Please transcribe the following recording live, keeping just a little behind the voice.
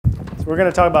We're going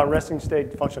to talk about resting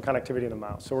state functional connectivity in the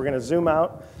mouse. So we're going to zoom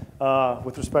out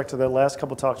with respect to the last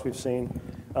couple talks we've seen.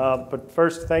 But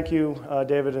first, thank you,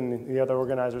 David and the other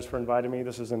organizers for inviting me.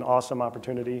 This is an awesome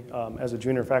opportunity as a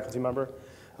junior faculty member.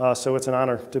 So it's an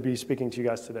honor to be speaking to you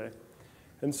guys today.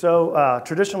 And so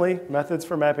traditionally, methods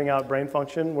for mapping out brain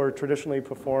function were traditionally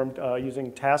performed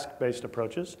using task-based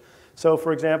approaches. So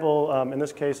for example, in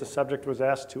this case, a subject was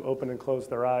asked to open and close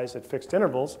their eyes at fixed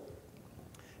intervals,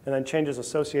 and then changes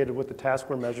associated with the task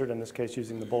were measured, in this case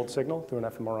using the bold signal through an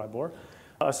fMRI bore,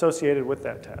 associated with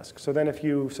that task. So then if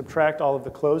you subtract all of the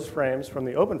closed frames from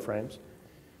the open frames,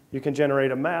 you can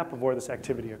generate a map of where this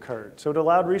activity occurred. So it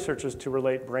allowed researchers to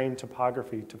relate brain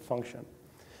topography to function.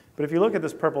 But if you look at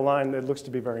this purple line, it looks to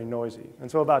be very noisy.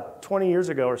 And so about 20 years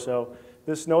ago or so,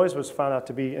 this noise was found out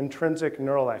to be intrinsic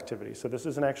neural activity. So this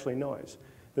isn't actually noise.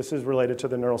 This is related to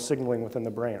the neural signaling within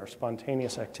the brain, or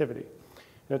spontaneous activity.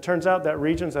 And it turns out that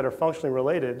regions that are functionally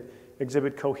related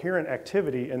exhibit coherent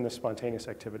activity in the spontaneous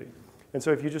activity. And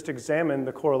so if you just examine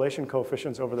the correlation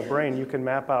coefficients over the brain, you can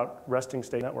map out resting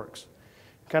state networks.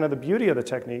 Kind of the beauty of the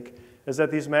technique is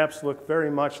that these maps look very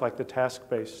much like the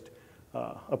task-based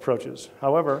approaches.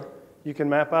 However, you can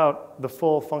map out the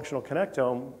full functional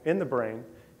connectome in the brain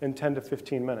in 10 to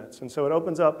 15 minutes. And so it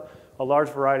opens up a large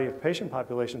variety of patient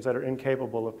populations that are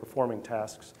incapable of performing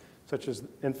tasks, such as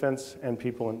infants and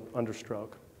people under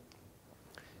stroke.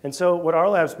 And so what our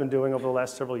lab's been doing over the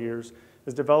last several years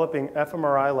is developing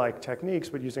fMRI-like techniques,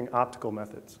 but using optical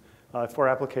methods for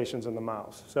applications in the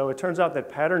mouse. So it turns out that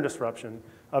pattern disruption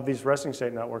of these resting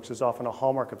state networks is often a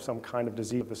hallmark of some kind of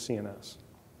disease of the CNS.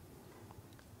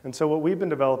 And so what we've been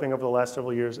developing over the last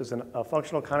several years is a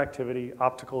functional connectivity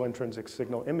optical intrinsic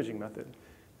signal imaging method.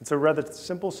 It's a rather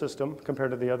simple system compared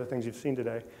to the other things you've seen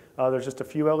today. There's just a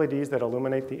few LEDs that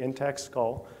illuminate the intact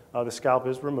skull. The scalp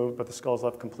is removed, but the skull is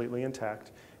left completely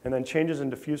intact. And then changes in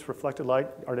diffuse reflected light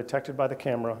are detected by the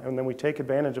camera, and then we take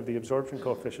advantage of the absorption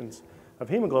coefficients of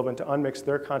hemoglobin to unmix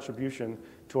their contribution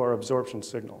to our absorption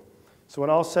signal. So when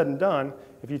all is said and done,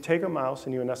 if you take a mouse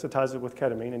and you anesthetize it with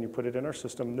ketamine and you put it in our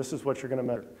system, this is what you're going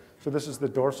to measure. So this is the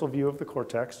dorsal view of the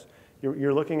cortex.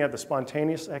 You're looking at the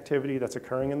spontaneous activity that's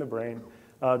occurring in the brain.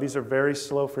 These are very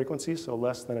slow frequencies, so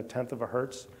less than 1/10 of a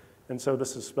hertz. And so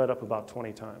this is sped up about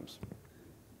 20 times.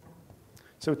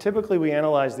 So typically we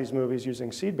analyze these movies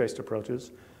using seed-based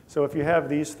approaches. So if you have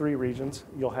these three regions,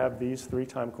 you'll have these 3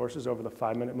 time courses over the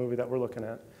 5-minute movie that we're looking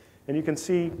at. And you can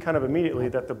see kind of immediately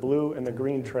that the blue and the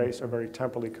green trace are very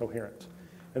temporally coherent.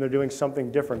 And they're doing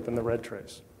something different than the red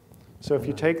trace. So if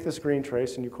you take this green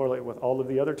trace and you correlate with all of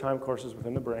the other time courses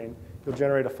within the brain, you'll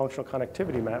generate a functional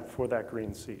connectivity map for that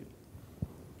green seed.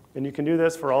 And you can do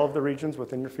this for all of the regions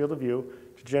within your field of view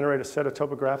to generate a set of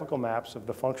topographical maps of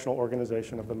the functional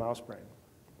organization of the mouse brain.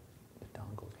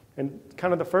 And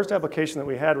kind of the first application that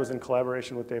we had was in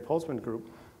collaboration with Dave Holtzman's group,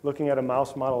 looking at a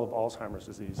mouse model of Alzheimer's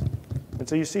disease. And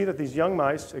so you see that these young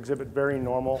mice exhibit very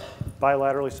normal,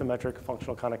 bilaterally symmetric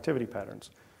functional connectivity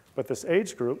patterns. But this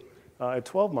age group, at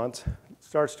 12 months,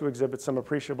 starts to exhibit some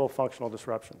appreciable functional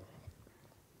disruption.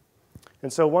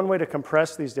 And so one way to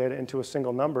compress these data into a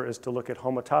single number is to look at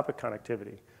homotopic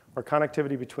connectivity, or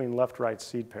connectivity between left-right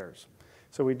seed pairs.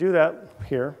 So we do that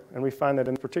here, and we find that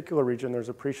in a particular region, there's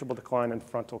appreciable decline in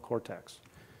frontal cortex.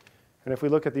 And if we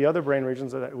look at the other brain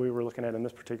regions that we were looking at in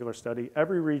this particular study,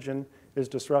 every region is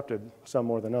disrupted, some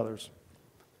more than others.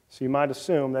 So you might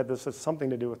assume that this has something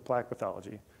to do with plaque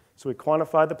pathology. So we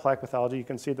quantified the plaque pathology. You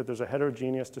can see that there's a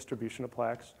heterogeneous distribution of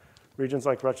plaques. Regions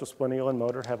like retrosplenial and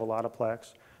motor have a lot of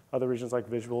plaques. Other regions like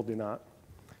visual do not.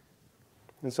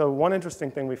 And so one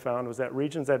interesting thing we found was that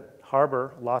regions that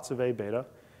harbor lots of A-beta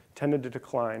tended to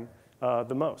decline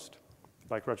the most,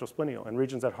 like retrosplenial. And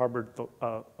regions that harbored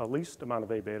the least amount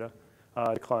of A-beta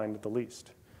declined the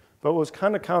least. But what was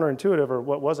kind of counterintuitive, or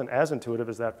what wasn't as intuitive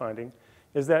as that finding,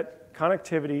 is that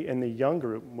connectivity in the young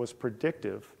group was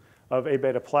predictive of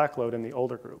A-beta plaque load in the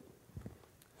older group.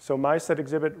 So mice that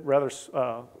exhibit rather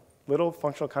little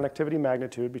functional connectivity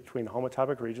magnitude between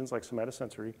homotopic regions like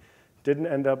somatosensory didn't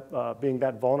end up being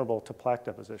that vulnerable to plaque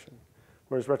deposition.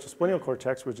 Whereas retrosplenial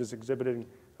cortex, which is exhibiting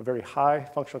a very high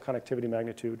functional connectivity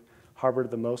magnitude, harbored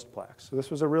the most plaques. So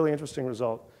this was a really interesting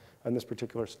result in this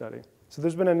particular study. So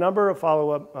there's been a number of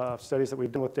follow-up studies that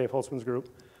we've done with Dave Holtzman's group.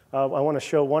 I want to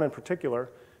show one in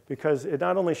particular because it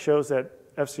not only shows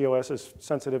that FCOS is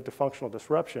sensitive to functional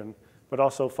disruption, but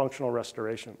also functional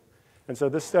restoration. And so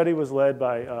this study was led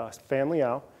by Fan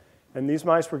Liao, and these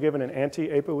mice were given an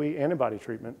anti-ApoE antibody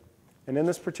treatment. And in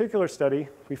this particular study,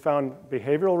 we found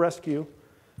behavioral rescue,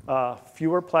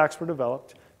 fewer plaques were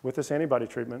developed with this antibody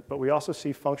treatment, but we also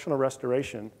see functional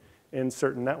restoration in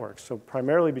certain networks, so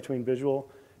primarily between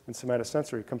visual in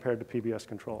somatosensory compared to PBS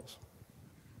controls.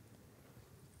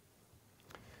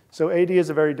 So AD is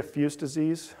a very diffuse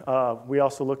disease. We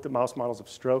also looked at mouse models of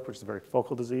stroke, which is a very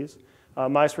focal disease.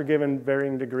 Mice were given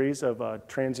varying degrees of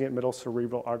transient middle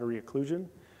cerebral artery occlusion.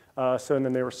 And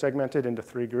then they were segmented into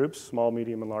 3 groups, small,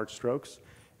 medium, and large strokes.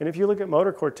 And if you look at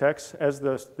motor cortex, as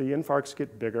the infarcts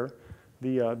get bigger,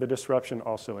 the disruption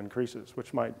also increases,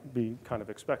 which might be kind of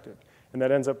expected. And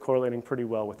that ends up correlating pretty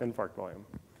well with infarct volume.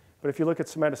 But if you look at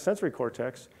somatosensory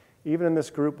cortex, even in this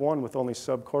group 1 with only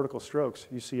subcortical strokes,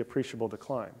 you see appreciable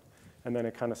decline. And then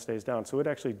it kind of stays down. So it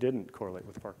actually didn't correlate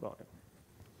with infarct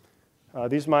volume.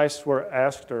 These mice were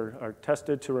asked or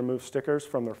tested to remove stickers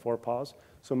from their forepaws.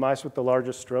 So mice with the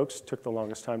largest strokes took the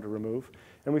longest time to remove.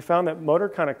 And we found that motor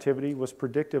connectivity was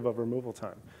predictive of removal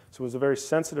time. So it was a very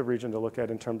sensitive region to look at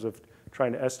in terms of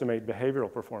trying to estimate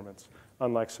behavioral performance,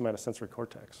 unlike somatosensory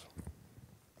cortex.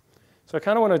 So I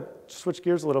kind of want to switch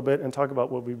gears a little bit and talk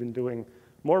about what we've been doing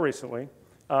more recently,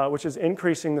 which is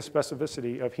increasing the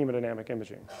specificity of hemodynamic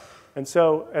imaging. And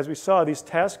so as we saw, these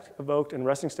task-evoked and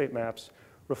resting state maps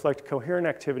reflect coherent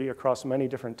activity across many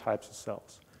different types of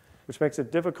cells, which makes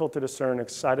it difficult to discern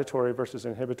excitatory versus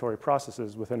inhibitory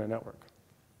processes within a network.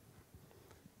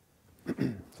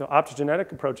 So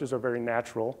optogenetic approaches are very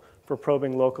natural for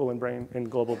probing local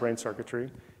and global brain circuitry.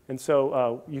 And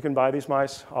so you can buy these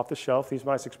mice off the shelf. These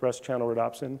mice express channel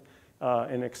rhodopsin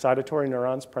in excitatory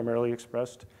neurons, primarily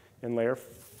expressed in layer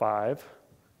 5.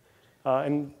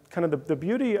 And kind of the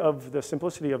beauty of the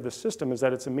simplicity of this system is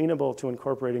that it's amenable to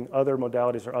incorporating other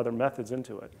modalities or other methods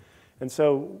into it. And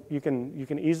so you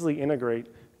can easily integrate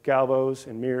galvos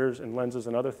and mirrors and lenses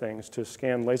and other things to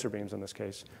scan laser beams, in this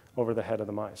case, over the head of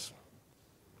the mice.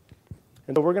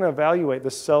 And so we're going to evaluate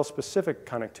this cell-specific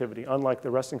connectivity, unlike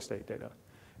the resting state data.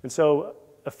 And so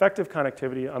effective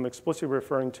connectivity, I'm explicitly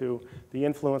referring to the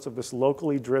influence of this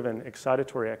locally driven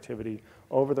excitatory activity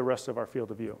over the rest of our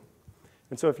field of view.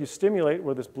 And so if you stimulate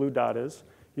where this blue dot is,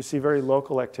 you see very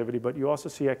local activity, but you also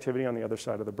see activity on the other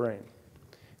side of the brain.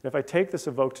 And if I take this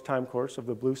evoked time course of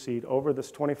the blue seed over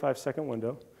this 25-second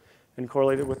window and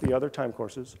correlate it with the other time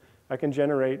courses, I can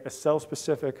generate a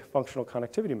cell-specific functional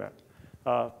connectivity map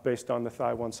based on the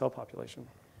Thi1 cell population.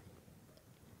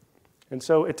 And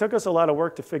so it took us a lot of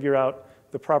work to figure out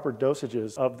the proper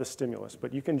dosages of the stimulus,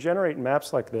 but you can generate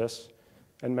maps like this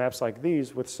and maps like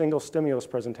these with single stimulus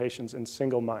presentations in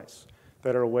single mice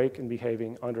that are awake and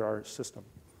behaving under our system.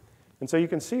 And so you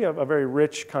can see a very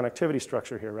rich connectivity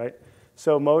structure here, right?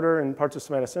 So motor and parts of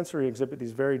somatosensory exhibit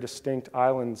these very distinct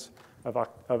islands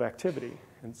of activity.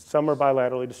 And some are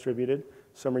bilaterally distributed,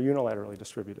 some are unilaterally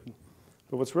distributed.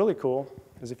 But what's really cool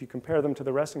is if you compare them to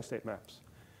the resting state maps.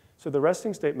 So the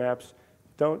resting state maps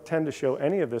don't tend to show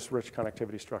any of this rich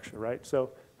connectivity structure, right? So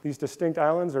these distinct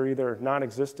islands are either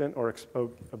non-existent or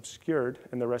obscured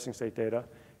in the resting state data.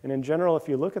 And in general, if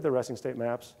you look at the resting state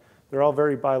maps, they're all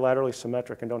very bilaterally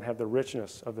symmetric and don't have the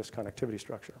richness of this connectivity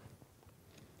structure.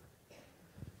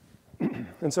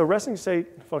 And so resting state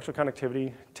functional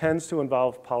connectivity tends to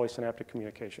involve polysynaptic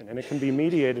communication, and it can be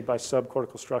mediated by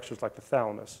subcortical structures like the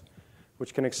thalamus,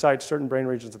 which can excite certain brain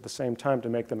regions at the same time to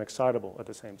make them excitable at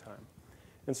the same time.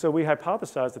 And so we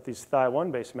hypothesized that these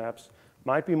Thi1-based maps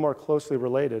might be more closely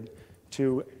related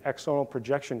to axonal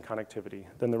projection connectivity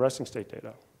than the resting state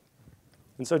data.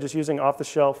 And so just using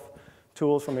off-the-shelf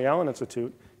tools from the Allen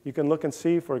Institute, you can look and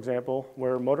see, for example,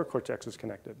 where motor cortex is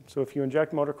connected. So if you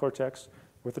inject motor cortex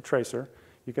with a tracer,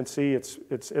 you can see it's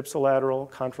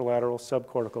ipsilateral, contralateral,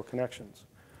 subcortical connections.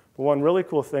 But one really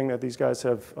cool thing that these guys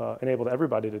have enabled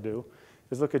everybody to do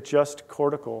is look at just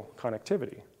cortical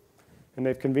connectivity. And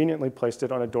they've conveniently placed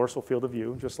it on a dorsal field of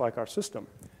view, just like our system.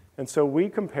 And so we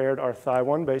compared our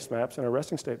Thi1-based maps and our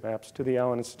resting state maps to the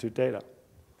Allen Institute data.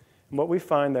 And what we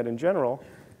find that in general,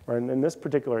 or in this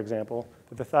particular example,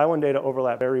 that the Thi1 data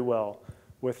overlap very well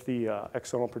with the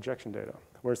axonal projection data,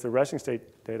 whereas the resting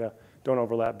state data don't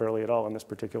overlap barely at all in this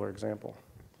particular example.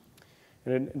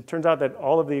 And it turns out that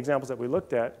all of the examples that we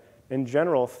looked at, in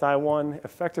general, Thi1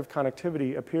 effective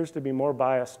connectivity appears to be more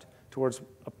biased towards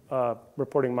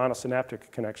reporting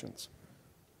monosynaptic connections.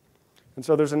 And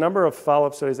so there's a number of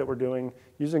follow-up studies that we're doing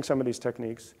using some of these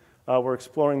techniques. We're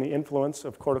exploring the influence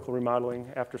of cortical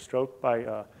remodeling after stroke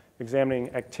by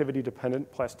examining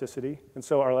activity-dependent plasticity. And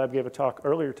so our lab gave a talk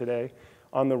earlier today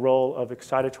on the role of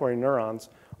excitatory neurons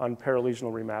on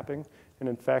paralesional remapping. And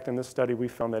in fact, in this study, we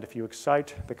found that if you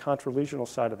excite the contralesional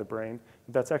side of the brain,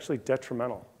 that's actually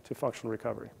detrimental to functional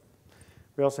recovery.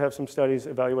 We also have some studies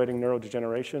evaluating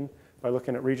neurodegeneration by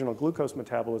looking at regional glucose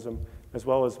metabolism, as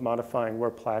well as modifying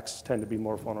where plaques tend to be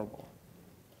more vulnerable.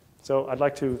 So I'd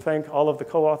like to thank all of the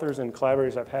co-authors and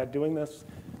collaborators I've had doing this.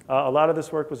 A lot of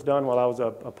this work was done while I was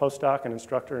a postdoc and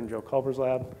instructor in Joe Culver's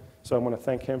lab. So I want to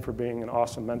thank him for being an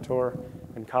awesome mentor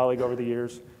and colleague over the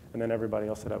years, and then everybody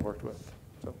else that I've worked with.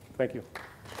 So thank you.